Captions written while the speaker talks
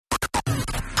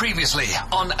Previously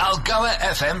on Algoa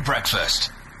FM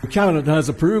Breakfast. The Cabinet has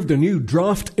approved a new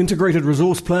draft integrated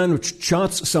resource plan which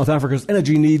charts South Africa's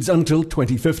energy needs until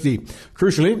 2050.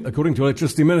 Crucially, according to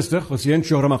Electricity Minister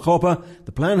Gosientsho Ramakgopa,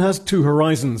 the plan has two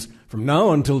horizons, from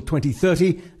now until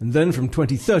 2030 and then from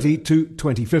 2030 to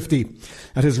 2050.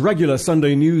 At his regular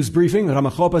Sunday news briefing,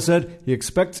 Ramakgopa said he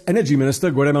expects Energy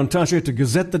Minister Gwede Mantashe to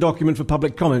gazette the document for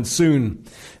public comment soon.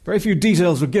 Very few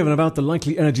details were given about the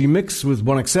likely energy mix, with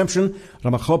one exception.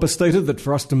 Ramakgopa stated that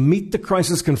for us to meet the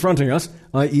crisis confronting us,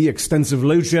 i.e. extensive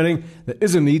load shedding, there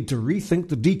is a need to rethink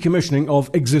the decommissioning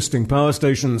of existing power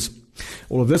stations.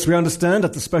 All of this we understand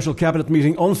at the special cabinet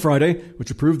meeting on Friday,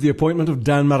 which approved the appointment of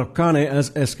Dan Marokane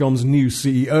as Eskom's new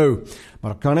CEO.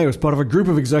 Marokane was part of a group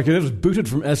of executives booted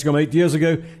from Eskom 8 years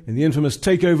ago in the infamous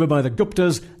takeover by the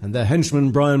Guptas and their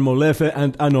henchmen Brian Molefe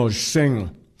and Anoj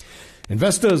Singh.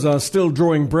 Investors are still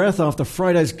drawing breath after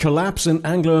Friday's collapse in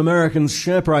Anglo-American's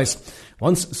share price.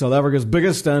 Once South Africa's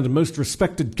biggest and most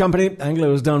respected company,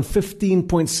 Anglo is down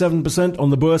 15.7% on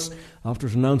the bourse after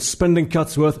it announced spending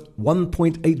cuts worth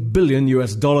 $1.8 billion.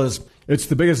 It's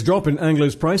the biggest drop in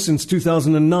Anglo's price since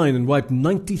 2009 and wiped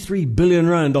 93 billion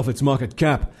rand off its market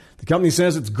cap. The company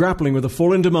says it's grappling with a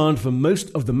fall in demand for most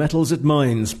of the metals it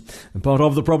mines. And part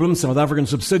of the problem, South African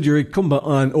subsidiary Kumba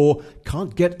Iron Ore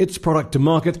can't get its product to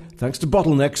market thanks to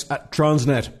bottlenecks at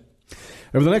Transnet.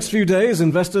 Over the next few days,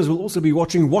 investors will also be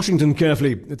watching Washington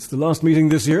carefully. It's the last meeting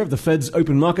this year of the Fed's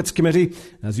Open Markets Committee.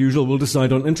 As usual, we'll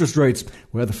decide on interest rates.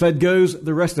 Where the Fed goes,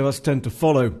 the rest of us tend to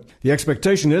follow. The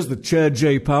expectation is that Chair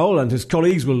Jay Powell and his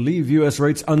colleagues will leave US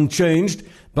rates unchanged,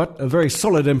 but a very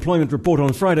solid employment report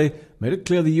on Friday made it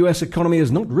clear the US economy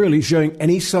is not really showing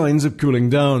any signs of cooling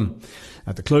down.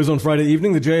 At the close on Friday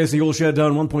evening, the JSE All-Share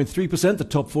down 1.3%, the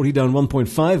top 40 down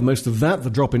 1.5%, most of that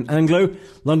the drop in Anglo.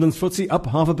 London's FTSE up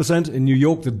 0.5%, in New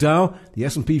York the Dow, the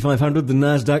S&P 500, the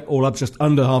Nasdaq all up just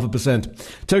under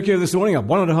 0.5%. Tokyo this morning up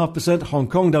 1.5%, Hong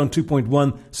Kong down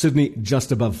 2.1%, Sydney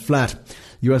just above flat.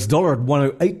 US dollar at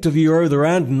 108 to the euro, the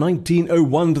rand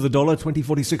 19.01 to the dollar,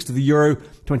 20.46 to the euro,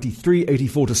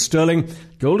 23.84 to sterling.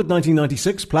 Gold at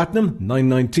 19.96, platinum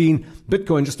 9.19,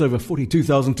 Bitcoin just over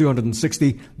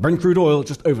 42,260, Brent crude oil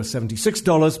just over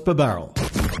 $76 per barrel.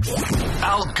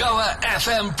 Algoa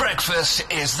FM Breakfast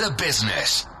is the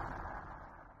business.